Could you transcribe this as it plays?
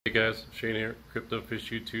Hey guys, Shane here,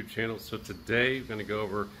 CryptoFish YouTube channel. So today I'm going to go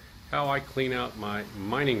over how I clean out my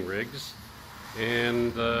mining rigs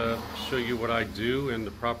and show you what I do and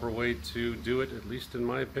the proper way to do it, at least in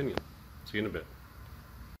my opinion. See you in a bit.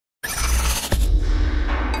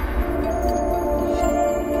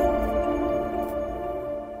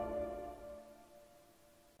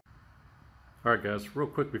 Alright guys, real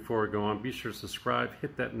quick before we go on, be sure to subscribe,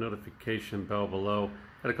 hit that notification bell below.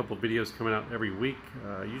 Got a couple of videos coming out every week,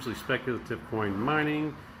 usually speculative coin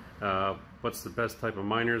mining, what's the best type of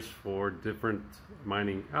miners for different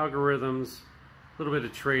mining algorithms, a little bit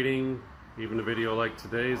of trading, even a video like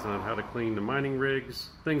today's on how to clean the mining rigs,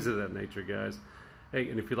 things of that nature guys. Hey,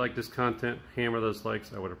 and if you like this content, hammer those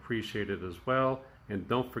likes, I would appreciate it as well. And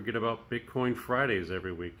don't forget about Bitcoin Fridays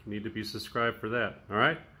every week. You need to be subscribed for that,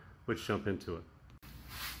 alright? Let's jump into it.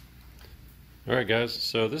 Alright guys,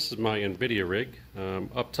 so this is my Nvidia rig.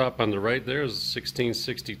 Up top on the right there is a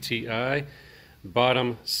 1660 Ti.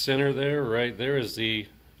 Bottom center there, right there is the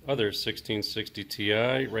other 1660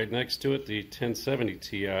 Ti. Right next to it, the 1070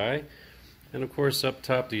 Ti. And of course up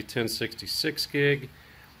top the 1066 gig.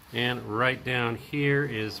 And right down here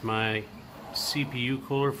is my CPU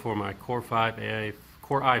cooler for my Core i5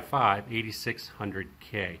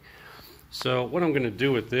 8600K. So what I'm going to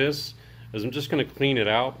do with this is I'm just going to clean it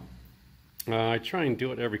out. I try and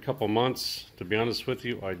do it every couple months. To be honest with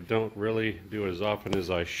you, I don't really do it as often as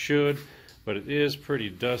I should, but it is pretty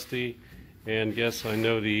dusty. And yes, I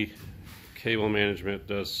know the cable management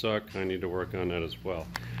does suck. I need to work on that as well.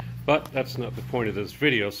 But that's not the point of this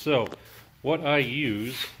video. So what I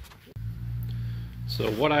use,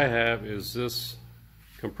 what I have is this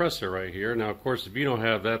compressor right here. Now of course if you don't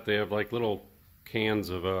have that, they have like little cans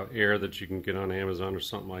of air that you can get on Amazon or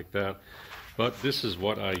something like that. But this is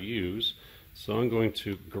what I use. So I'm going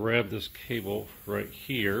to grab this cable right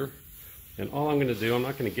here, and all I'm going to do, I'm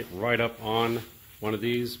not going to get right up on one of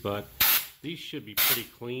these, but these should be pretty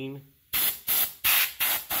clean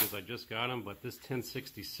because I just got them. But this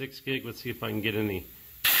 1066 gig, let's see if I can get any.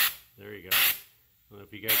 There you go. I don't know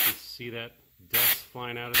if you guys can see that dust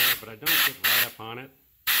flying out of there, but I don't get right up on it.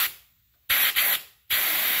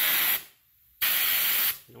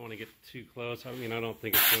 You don't want to get too close. I mean, I don't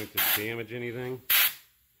think it's going to damage anything.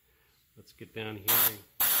 Let's get down here and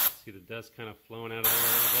see the dust kind of flowing out of there a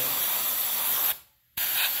little bit.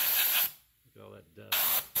 Look at all that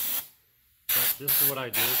dust. But this is what I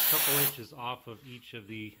do. A couple inches off of each of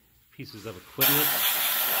the pieces of equipment.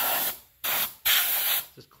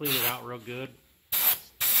 Just clean it out real good.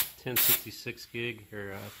 1066 gig or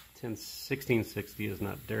 1660 is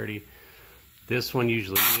not dirty. This one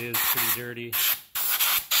usually is pretty dirty.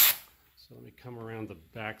 So let me come around the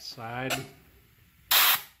back side.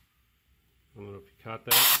 I don't know if you caught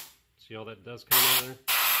that. See all that dust coming out of there?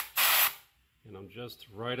 And I'm just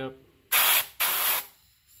right up.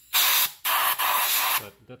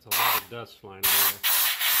 But that's a lot of dust flying over there.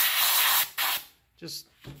 Just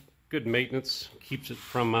good maintenance. Keeps it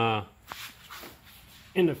from,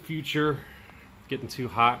 in the future, getting too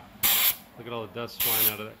hot. Look at all the dust flying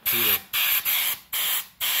out of that cooler.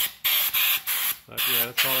 But yeah,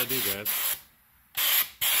 that's all I do, guys.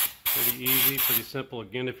 Pretty easy, pretty simple.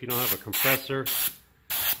 Again, if you don't have a compressor,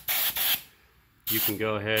 you can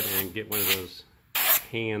go ahead and get one of those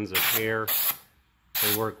cans of air.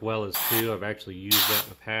 They work well as two. I've actually used that in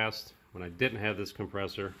the past when I didn't have this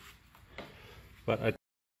compressor. But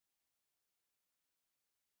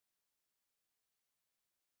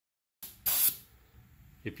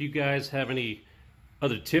if you guys have any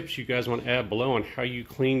other tips you guys want to add below on how you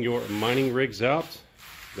clean your mining rigs out,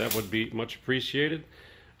 that would be much appreciated.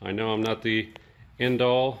 I know I'm not the end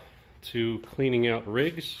all to cleaning out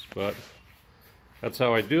rigs, but that's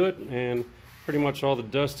how I do it, and pretty much all the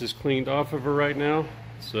dust is cleaned off of her right now.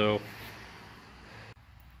 So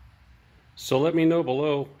let me know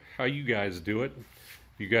below how you guys do it.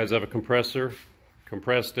 If you guys have a compressor,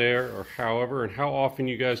 compressed air, or however, and how often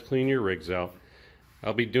you guys clean your rigs out.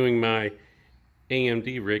 I'll be doing my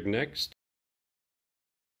AMD rig next.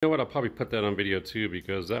 You know what, I'll probably put that on video too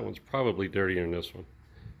because that one's probably dirtier than this one.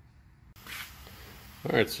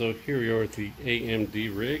 Alright, so here we are at the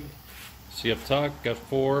AMD rig. See up top, got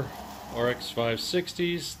 4 RX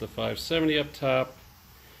 560s, the 570 up top,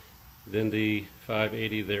 then the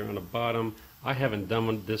 580 there on the bottom. I haven't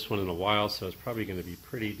done this one in a while, so it's probably going to be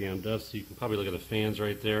pretty damn dusty. You can probably look at the fans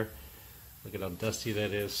right there. Look at how dusty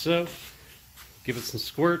that is. So, give it some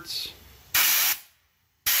squirts.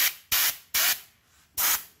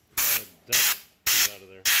 Out of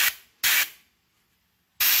there.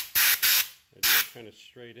 I do it kind of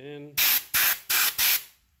straight in,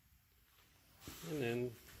 and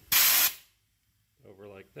then over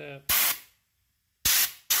like that.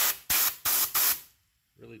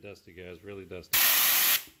 Really dusty, guys, really dusty.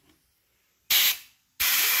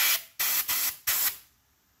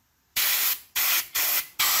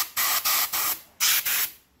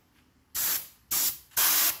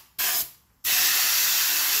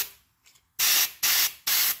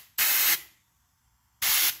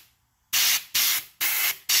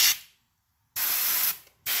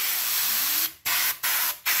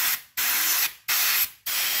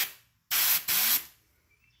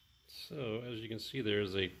 So, as you can see,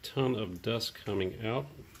 there's a ton of dust coming out,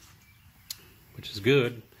 which is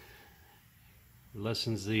good.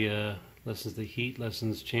 Lessens the heat,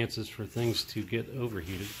 lessens chances for things to get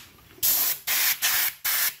overheated.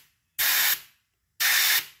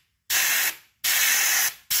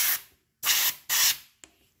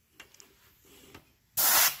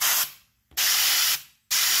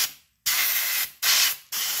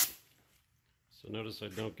 So notice I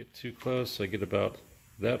don't get too close. I get about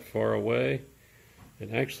that far away,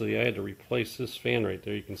 and actually I had to replace this fan right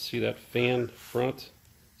there. You can see that fan front.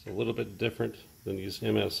 It's a little bit different than these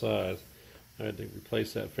MSIs. I had to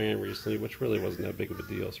replace that fan recently, which really wasn't that big of a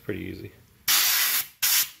deal. It's pretty easy.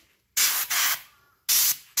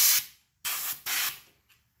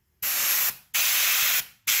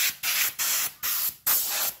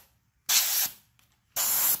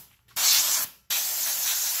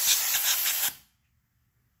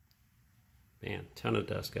 Man, ton of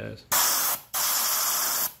dust, guys.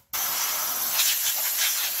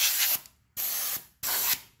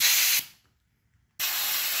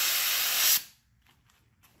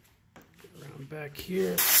 Get around back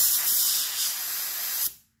here.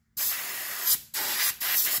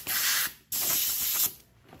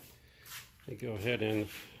 I go ahead and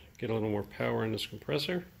get a little more power in this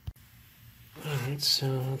compressor. Alright,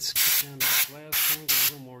 so let's get down to the glass thing,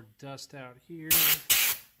 get a little more dust out here.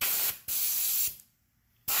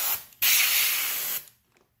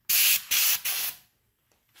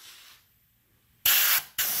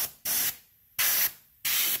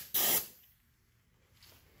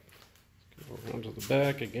 Around to the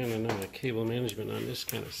back. Again, I know the cable management on this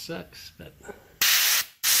kind of sucks, but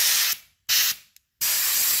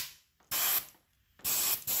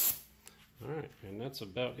alright, and that's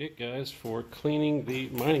about it, guys, for cleaning the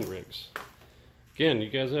mining rigs. Again, you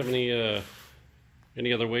guys have any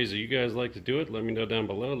other ways that you guys like to do it? Let me know down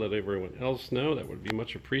below. Let everyone else know. That would be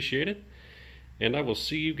much appreciated. And I will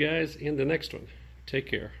see you guys in the next one. Take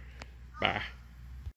care. Bye.